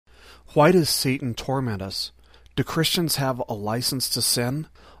Why does Satan torment us? Do Christians have a license to sin?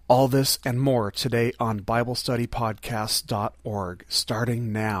 All this and more today on BibleStudyPodcast.org,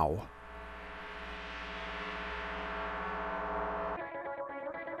 starting now.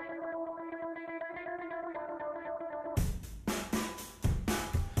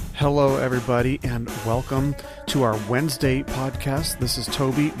 Hello, everybody, and welcome to our Wednesday podcast. This is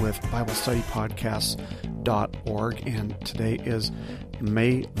Toby with BibleStudyPodcast.org, and today is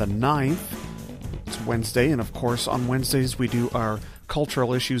May the 9th. It's Wednesday, and of course, on Wednesdays we do our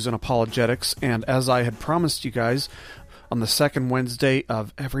cultural issues and apologetics, and as I had promised you guys, on the second Wednesday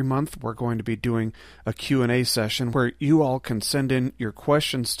of every month, we're going to be doing a Q&A session where you all can send in your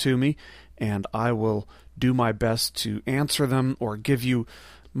questions to me, and I will do my best to answer them or give you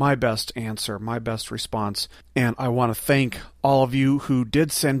my best answer, my best response. And I want to thank all of you who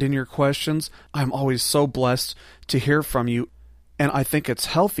did send in your questions. I'm always so blessed to hear from you. And I think it's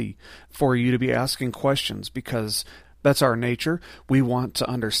healthy for you to be asking questions because that's our nature. We want to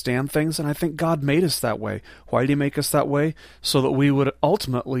understand things, and I think God made us that way. Why did He make us that way? So that we would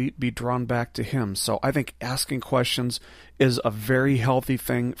ultimately be drawn back to Him. So I think asking questions is a very healthy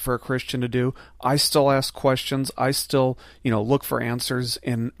thing for a Christian to do. I still ask questions. I still, look for answers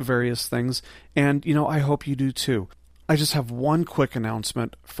in various things. And, I hope you do too. I just have one quick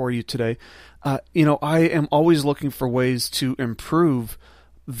announcement for you today. I am always looking for ways to improve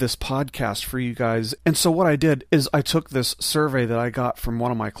this podcast for you guys. And so what I did is I took this survey that I got from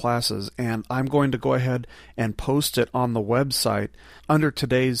one of my classes, and I'm going to go ahead and post it on the website under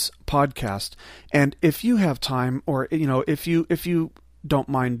today's podcast. And if you have time, or if you don't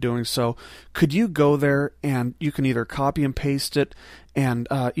mind doing so, could you go there and you can either copy and paste it and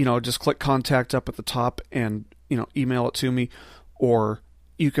just click contact up at the top and email it to me, or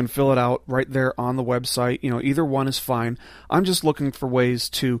you can fill it out right there on the website. Either one is fine. I'm just looking for ways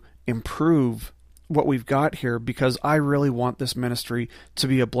to improve what we've got here because I really want this ministry to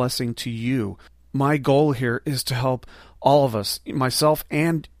be a blessing to you. My goal here is to help all of us, myself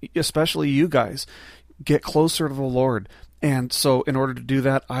and especially you guys, get closer to the Lord. And so in order to do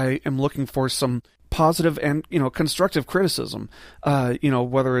that, I am looking for some positive and, constructive criticism,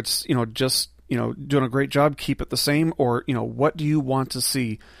 whether it's, just doing a great job, keep it the same, or, what do you want to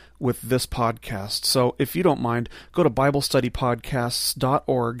see with this podcast? So if you don't mind, go to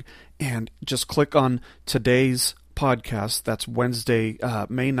BibleStudyPodcasts.org and just click on today's podcast. That's Wednesday,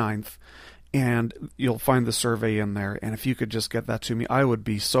 May 9th, and you'll find the survey in there. And if you could just get that to me, I would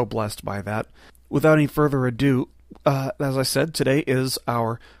be so blessed by that. Without any further ado, as I said, today is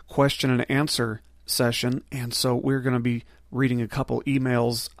our question and answer session, and so we're going to be reading a couple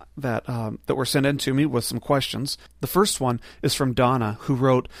emails that were sent in to me with some questions. The first one is from Donna, who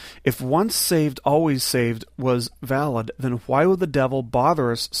wrote, "If once saved, always saved was valid, then why would the devil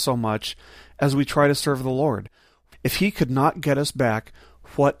bother us so much as we try to serve the Lord? If he could not get us back,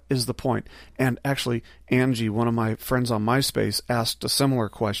 what is the point?" And actually, Angie, one of my friends on MySpace, asked a similar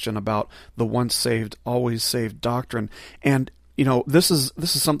question about the once saved, always saved doctrine. And this is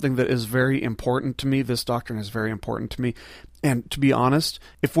something that is very important to me. This doctrine is very important to me. And to be honest,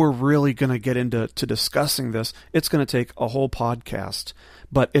 if we're really going to get into discussing this, it's going to take a whole podcast.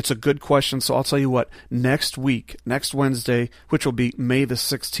 But it's a good question, so I'll tell you what, next week, next Wednesday, which will be May the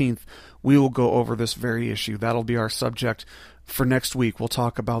 16th, we will go over this very issue. That'll be our subject for next week. We'll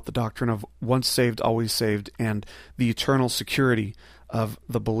talk about the doctrine of once saved, always saved, and the eternal security of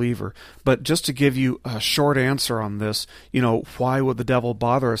the believer. But just to give you a short answer on this, why would the devil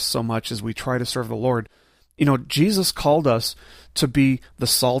bother us so much as we try to serve the Lord? Jesus called us to be the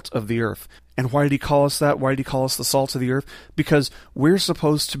salt of the earth. And why did He call us that? Why did He call us the salt of the earth? Because we're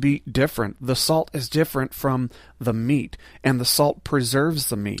supposed to be different. The salt is different from the meat, and the salt preserves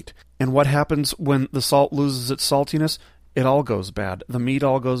the meat. And what happens when the salt loses its saltiness? It all goes bad. The meat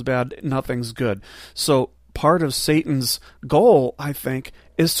all goes bad. Nothing's good. So part of Satan's goal, I think,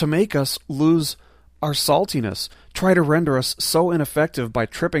 is to make us lose our saltiness, try to render us so ineffective by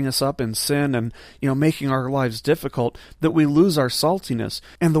tripping us up in sin and, making our lives difficult that we lose our saltiness.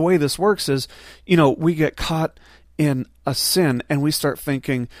 And the way this works is, we get caught in a sin and we start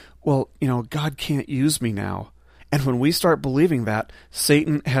thinking, well, God can't use me now. And when we start believing that,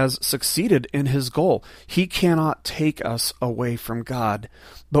 Satan has succeeded in his goal. He cannot take us away from God,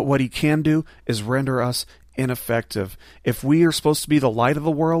 but what he can do is render us ineffective. If we are supposed to be the light of the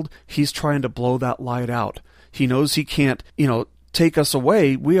world, he's trying to blow that light out. He knows he can't, take us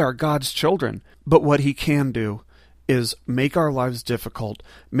away. We are God's children. But what he can do is make our lives difficult,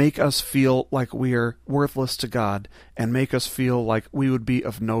 make us feel like we are worthless to God, and make us feel like we would be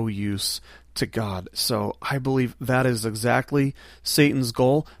of no use to God. So I believe that is exactly Satan's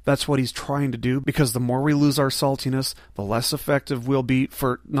goal. That's what he's trying to do, because the more we lose our saltiness, the less effective we'll be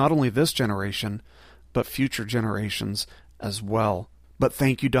for not only this generation, but future generations as well. But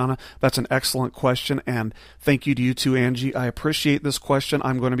thank you, Donna. That's an excellent question, and thank you to you too, Angie. I appreciate this question.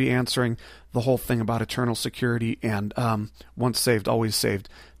 I'm going to be answering the whole thing about eternal security and once saved, always saved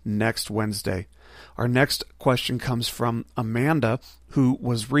next Wednesday. Our next question comes from Amanda, who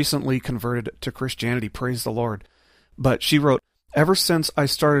was recently converted to Christianity. Praise the Lord. But she wrote, ever since I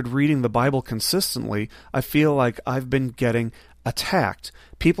started reading the Bible consistently, I feel like I've been getting attacked.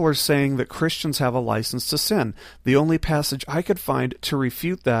 People are saying that Christians have a license to sin. The only passage I could find to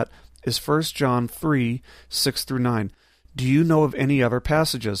refute that is 1 John 3, 6 through 9. Do you know of any other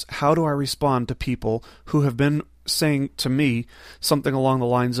passages? How do I respond to people who have been saying to me something along the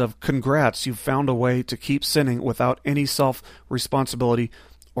lines of, congrats, you've found a way to keep sinning without any self-responsibility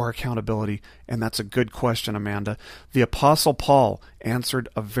or accountability? And that's a good question, Amanda. The Apostle Paul answered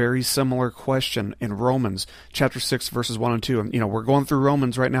a very similar question in Romans chapter 6, verses 1 and 2. And, we're going through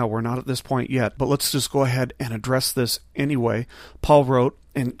Romans right now. We're not at this point yet, but let's just go ahead and address this anyway. Paul wrote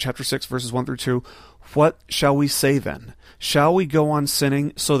in chapter 6, verses 1 through 2, what shall we say then? Shall we go on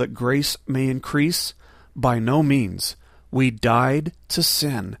sinning so that grace may increase? By no means. We died to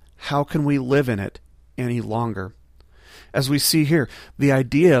sin. How can we live in it any longer? As we see here, the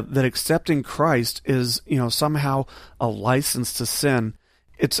idea that accepting Christ is, somehow a license to sin,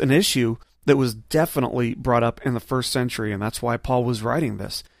 it's an issue that was definitely brought up in the first century, and that's why Paul was writing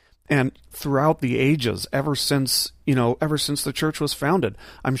this. And throughout the ages, ever since the church was founded,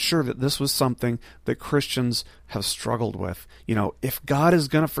 I'm sure that this was something that Christians have struggled with. If God is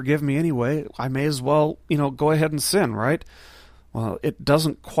going to forgive me anyway, I may as well, go ahead and sin, right? Well, it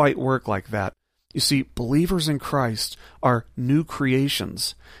doesn't quite work like that. You see, believers in Christ are new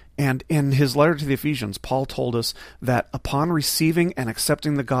creations. And in his letter to the Ephesians, Paul told us that upon receiving and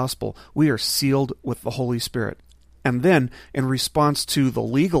accepting the gospel, we are sealed with the Holy Spirit. And then, in response to the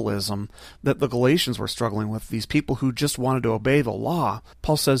legalism that the Galatians were struggling with, these people who just wanted to obey the law,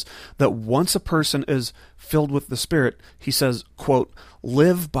 Paul says that once a person is filled with the Spirit, he says, quote,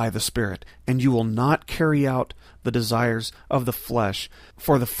 live by the Spirit, and you will not carry out the desires of the flesh.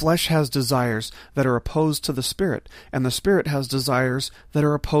 For the flesh has desires that are opposed to the Spirit, and the Spirit has desires that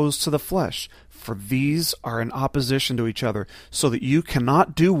are opposed to the flesh. For these are in opposition to each other, so that you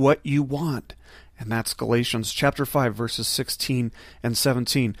cannot do what you want. And that's Galatians chapter 5, verses 16 and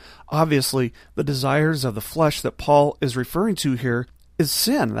 17. Obviously, the desires of the flesh that Paul is referring to here is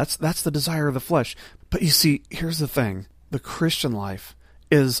sin. That's the desire of the flesh. But you see, here's the thing. The Christian life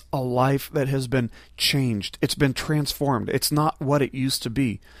is a life that has been changed. It's been transformed. It's not what it used to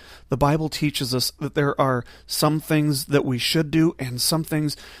be. The Bible teaches us that there are some things that we should do and some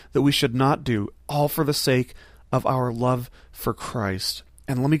things that we should not do, all for the sake of our love for Christ.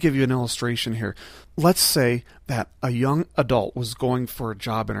 And let me give you an illustration here. Let's say that a young adult was going for a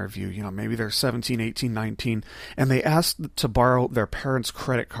job interview. Maybe they're 17, 18, 19, and they asked to borrow their parents'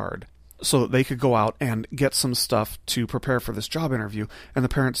 credit card so that they could go out and get some stuff to prepare for this job interview. And the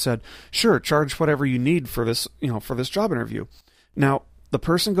parents said, sure, charge whatever you need for this, for this job interview. Now, the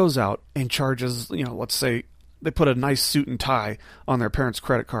person goes out and charges, let's say they put a nice suit and tie on their parents'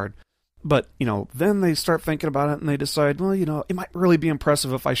 credit card. But, then they start thinking about it and they decide, well, it might really be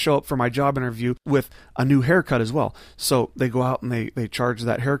impressive if I show up for my job interview with a new haircut as well. So they go out and they charge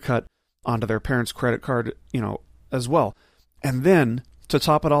that haircut onto their parents' credit card, as well. And then, to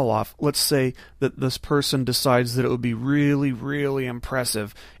top it all off, let's say that this person decides that it would be really, really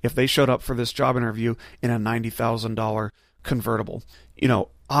impressive if they showed up for this job interview in a $90,000 convertible.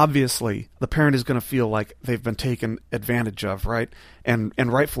 Obviously, the parent is going to feel like they've been taken advantage of, right? And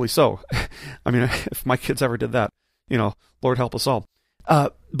rightfully so. I mean, if my kids ever did that, Lord help us all.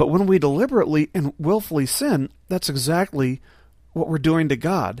 But when we deliberately and willfully sin, that's exactly what we're doing to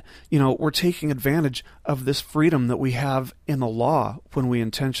God. We're taking advantage of this freedom that we have in the law when we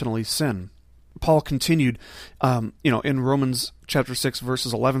intentionally sin. Paul continued, in Romans chapter 6,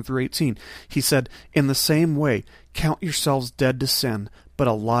 verses 11 through 18. He said, in the same way, count yourselves dead to sin, but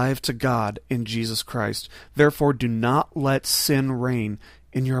alive to God in Jesus Christ. Therefore, do not let sin reign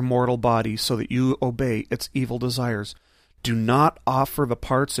in your mortal body so that you obey its evil desires. Do not offer the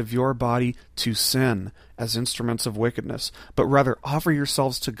parts of your body to sin as instruments of wickedness, but rather offer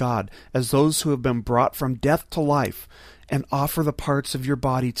yourselves to God as those who have been brought from death to life, and offer the parts of your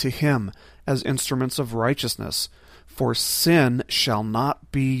body to Him as instruments of righteousness. For sin shall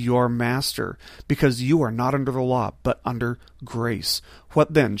not be your master, because you are not under the law, but under grace.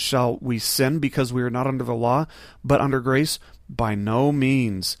 What then? Shall we sin because we are not under the law, but under grace? By no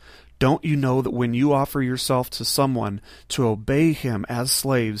means. Don't you know that when you offer yourself to someone to obey him as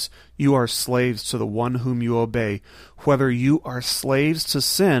slaves, you are slaves to the one whom you obey, whether you are slaves to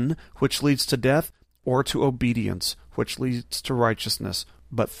sin, which leads to death, or to obedience, which leads to righteousness.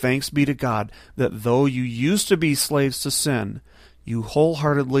 But thanks be to God that though you used to be slaves to sin, you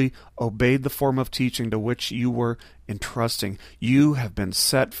wholeheartedly obeyed the form of teaching to which you were entrusting. You have been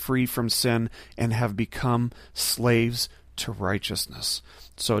set free from sin and have become slaves to righteousness.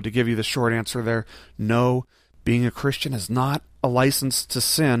 So to give you the short answer there, no, being a Christian is not a license to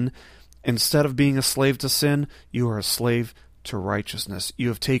sin. Instead of being a slave to sin, you are a slave to righteousness. You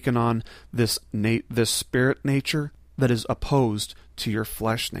have taken on this spirit nature that is opposed to your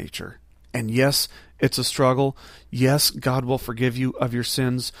flesh nature. And yes, it's a struggle. Yes, God will forgive you of your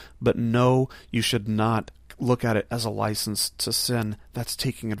sins, but no, you should not look at it as a license to sin. That's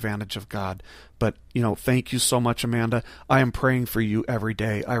taking advantage of God. But, thank you so much, Amanda. I am praying for you every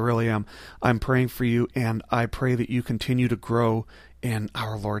day. I really am. I'm praying for you, and I pray that you continue to grow in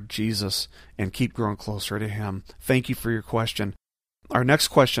our Lord Jesus and keep growing closer to him. Thank you for your question. Our next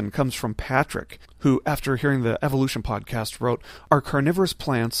question comes from Patrick, who, after hearing the Evolution podcast, wrote, "Are carnivorous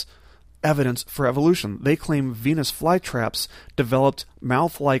plants evidence for evolution? They claim Venus flytraps developed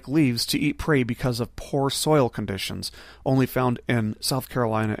mouth-like leaves to eat prey because of poor soil conditions, only found in South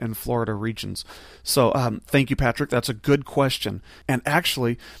Carolina and Florida regions." So thank you, Patrick. That's a good question. And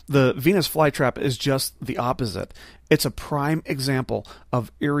actually, the Venus flytrap is just the opposite. It's a prime example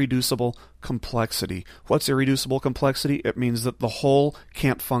of irreducible complexity. What's irreducible complexity? It means that the whole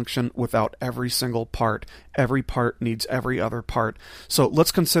can't function without every single part. Every part needs every other part. So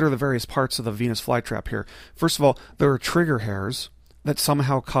let's consider the various parts of the Venus flytrap here. First of all, there are trigger hairs that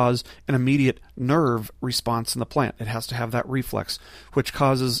somehow cause an immediate nerve response in the plant. It has to have that reflex, which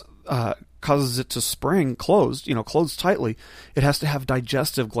causes it to spring closed tightly. It has to have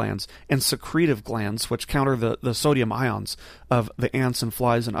digestive glands and secretive glands, which counter the sodium ions of the ants and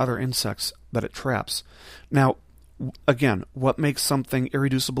flies and other insects that it traps. Now, again, what makes something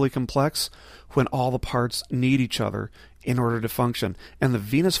irreducibly complex? When all the parts need each other in order to function. And the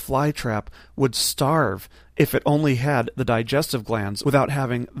Venus flytrap would starve if it only had the digestive glands without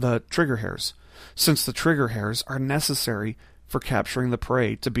having the trigger hairs, since the trigger hairs are necessary for capturing the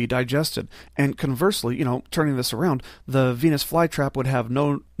prey to be digested. And conversely, turning this around, the Venus flytrap would have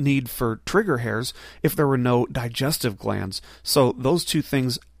no need for trigger hairs if there were no digestive glands. So those two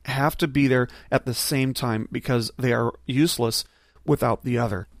things have to be there at the same time because they are useless without the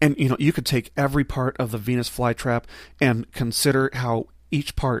other. And you could take every part of the Venus flytrap and consider how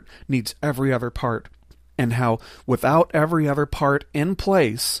each part needs every other part, and how without every other part in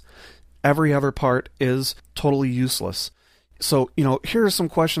place, every other part is totally useless. So, here are some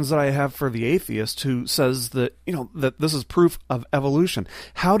questions that I have for the atheist who says that, that this is proof of evolution.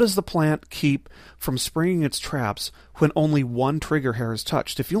 How does the plant keep from springing its traps when only one trigger hair is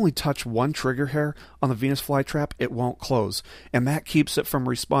touched? If you only touch one trigger hair on the Venus flytrap, it won't close. And that keeps it from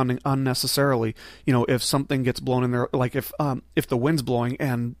responding unnecessarily. If something gets blown in there, like if the wind's blowing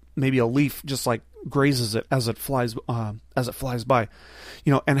and maybe a leaf just like grazes it as it flies by.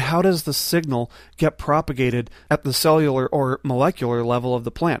 And how does the signal get propagated at the cellular or molecular level of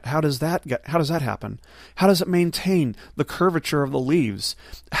the plant? How does that happen? How does it maintain the curvature of the leaves?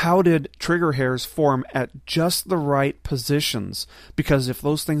 How did trigger hairs form at just the right positions? Because if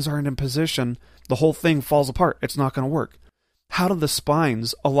those things aren't in position, the whole thing falls apart. It's not going to work. How do the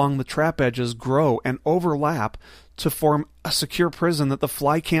spines along the trap edges grow and overlap to form a secure prison that the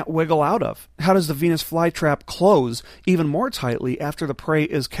fly can't wiggle out of? How does the Venus flytrap close even more tightly after the prey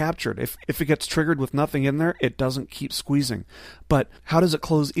is captured? If it gets triggered with nothing in there, it doesn't keep squeezing. But how does it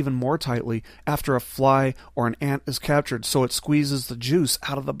close even more tightly after a fly or an ant is captured so it squeezes the juice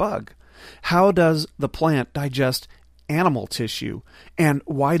out of the bug? How does the plant digest animal tissue? And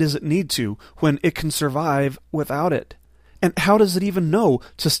why does it need to when it can survive without it? And how does it even know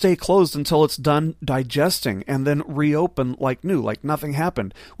to stay closed until it's done digesting and then reopen like new, like nothing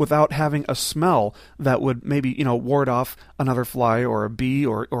happened, without having a smell that would maybe, ward off another fly or a bee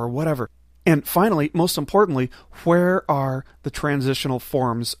or whatever? And finally, most importantly, where are the transitional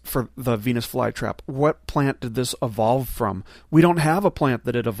forms for the Venus flytrap? What plant did this evolve from? We don't have a plant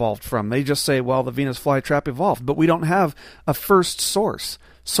that it evolved from. They just say, well, the Venus flytrap evolved, but we don't have a first source.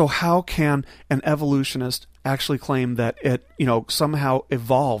 So how can an evolutionist actually claim that it, somehow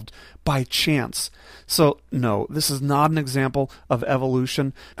evolved by chance. So no, this is not an example of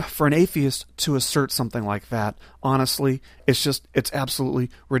evolution. For an atheist to assert something like that, honestly, it's absolutely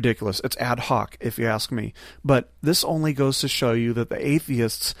ridiculous. It's ad hoc, if you ask me. But this only goes to show you that the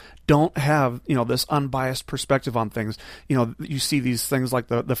atheists don't have, this unbiased perspective on things. You see these things like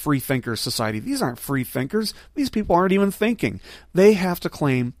the Free Thinkers Society. These aren't free thinkers. These people aren't even thinking. They have to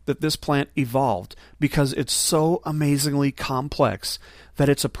claim that this plant evolved because it's so amazingly complex that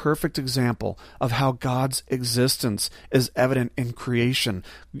it's a perfect example of how God's existence is evident in creation.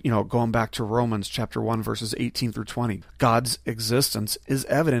 Going back to Romans chapter 1, verses 18 through 20. God's existence is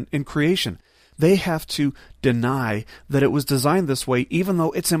evident in creation. They have to deny that it was designed this way, even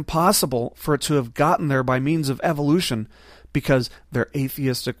though it's impossible for it to have gotten there by means of evolution, because their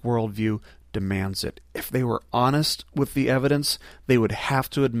atheistic worldview demands it. If they were honest with the evidence, they would have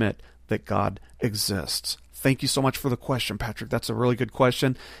to admit that God exists. Thank you so much for the question, Patrick. That's a really good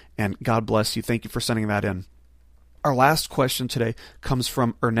question, and God bless you. Thank you for sending that in. Our last question today comes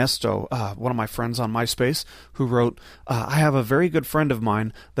from Ernesto, one of my friends on MySpace, who wrote, I have a very good friend of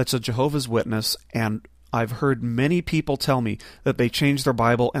mine that's a Jehovah's Witness, and I've heard many people tell me that they change their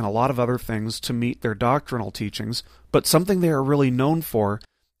Bible and a lot of other things to meet their doctrinal teachings, but something they are really known for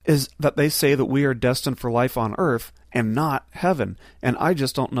is that they say that we are destined for life on earth and not heaven, and I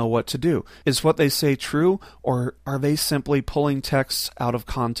just don't know what to do. Is what they say true, or are they simply pulling texts out of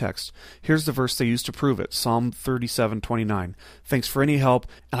context? Here's the verse they use to prove it, Psalm 37:29. Thanks for any help,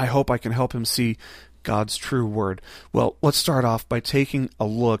 and I hope I can help him see God's true word. Well, let's start off by taking a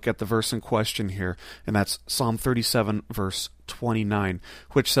look at the verse in question here, and that's Psalm 37, verse 29,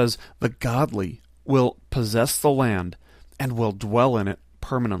 which says, "The godly will possess the land and will dwell in it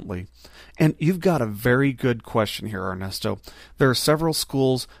permanently." And you've got a very good question here, Ernesto. There are several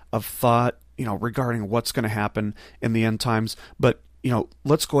schools of thought, regarding what's going to happen in the end times, but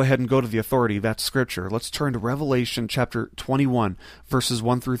let's go ahead and go to the authority. That's Scripture. Let's turn to Revelation chapter 21, verses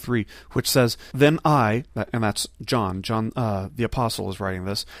 1 through 3, which says, "Then I," and that's John, the apostle is writing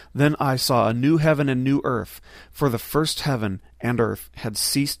this, "Then I saw a new heaven and new earth, for the first heaven and earth had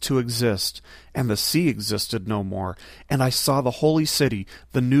ceased to exist, and the sea existed no more. And I saw the holy city,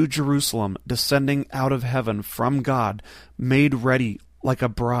 the new Jerusalem, descending out of heaven from God, made ready like a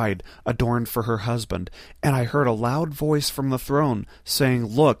bride adorned for her husband. And I heard a loud voice from the throne saying,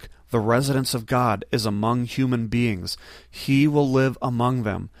 'Look, the residence of God is among human beings. He will live among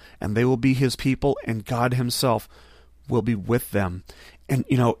them, and they will be his people, and God himself will be with them.'" And,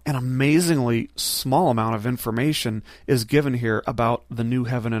 an amazingly small amount of information is given here about the new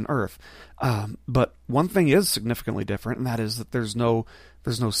heaven and earth. But one thing is significantly different, and that is that there's no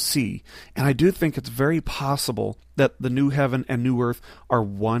sea. And I do think it's very possible that the new heaven and new earth are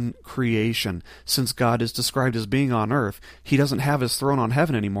one creation. Since God is described as being on earth, he doesn't have his throne on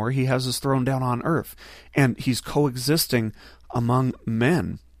heaven anymore. He has his throne down on earth. And he's coexisting among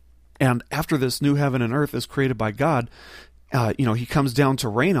men. And after this new heaven and earth is created by God, he comes down to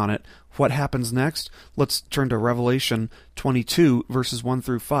reign on it. What happens next? Let's turn to Revelation 22, verses 1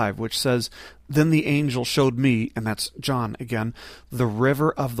 through 5, which says, "Then the angel showed me," and that's John again, "the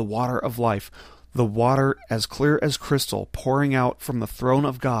river of the water of life, the water as clear as crystal, pouring out from the throne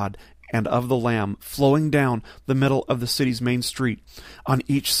of God and of the Lamb, flowing down the middle of the city's main street. On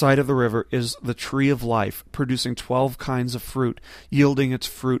each side of the river is the tree of life, producing 12 kinds of fruit, yielding its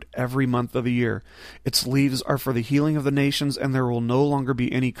fruit every month of the year. Its leaves are for the healing of the nations, and there will no longer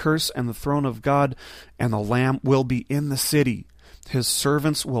be any curse, and the throne of God and the Lamb will be in the city. His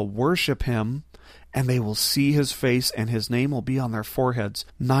servants will worship him, and they will see his face, and his name will be on their foreheads.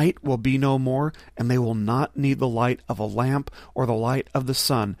 Night will be no more, and they will not need the light of a lamp or the light of the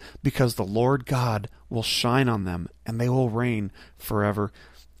sun, because the Lord God will shine on them, and they will reign forever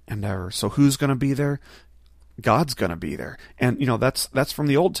and ever." So who's going to be there? God's going to be there. And, that's from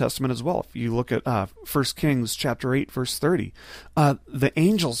the Old Testament as well. If you look at 1 Kings chapter 8, verse 30, the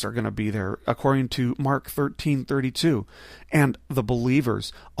angels are going to be there, according to Mark 13:32. And the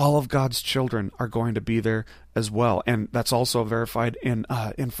believers, all of God's children, are going to be there as well. And that's also verified in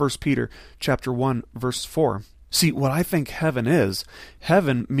 1 Peter chapter 1, verse 4. See, what I think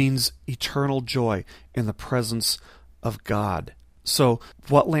heaven means eternal joy in the presence of God. So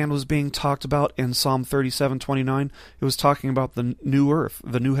what land was being talked about in Psalm 37:29? It was talking about the new earth,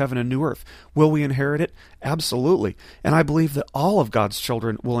 the new heaven and new earth. Will we inherit it? Absolutely. And I believe that all of God's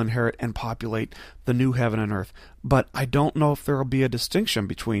children will inherit and populate the new heaven and earth. But I don't know if there will be a distinction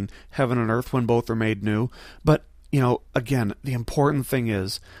between heaven and earth when both are made new. But, again, the important thing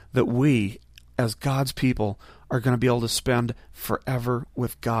is that we, as God's people, are going to be able to spend forever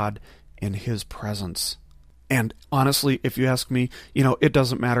with God in his presence. And honestly, if you ask me, it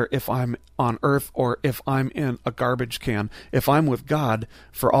doesn't matter if I'm on earth or if I'm in a garbage can. If I'm with God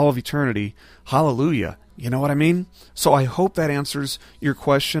for all of eternity, hallelujah. You know what I mean? So I hope that answers your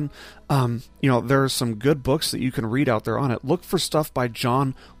question. There are some good books that you can read out there on it. Look for stuff by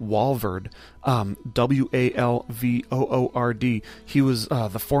John Walvoord, Walvoord. He was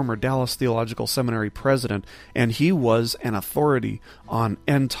the former Dallas Theological Seminary president, and he was an authority on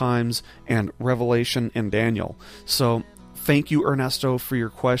end times and Revelation and Daniel. So thank you, Ernesto, for your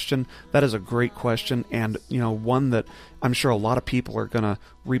question. That is a great question, and one that I'm sure a lot of people are going to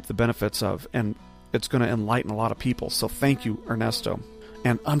reap the benefits of, and it's going to enlighten a lot of people. So thank you, Ernesto.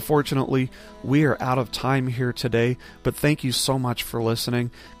 And unfortunately, we are out of time here today, but thank you so much for listening.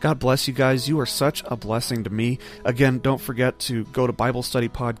 God bless you guys. You are such a blessing to me. Again, don't forget to go to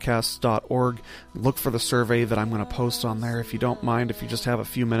BibleStudyPodcasts.org. Look for the survey that I'm going to post on there. If you don't mind, if you just have a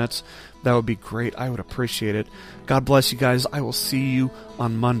few minutes, that would be great. I would appreciate it. God bless you guys. I will see you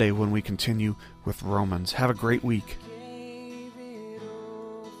on Monday when we continue with Romans. Have a great week.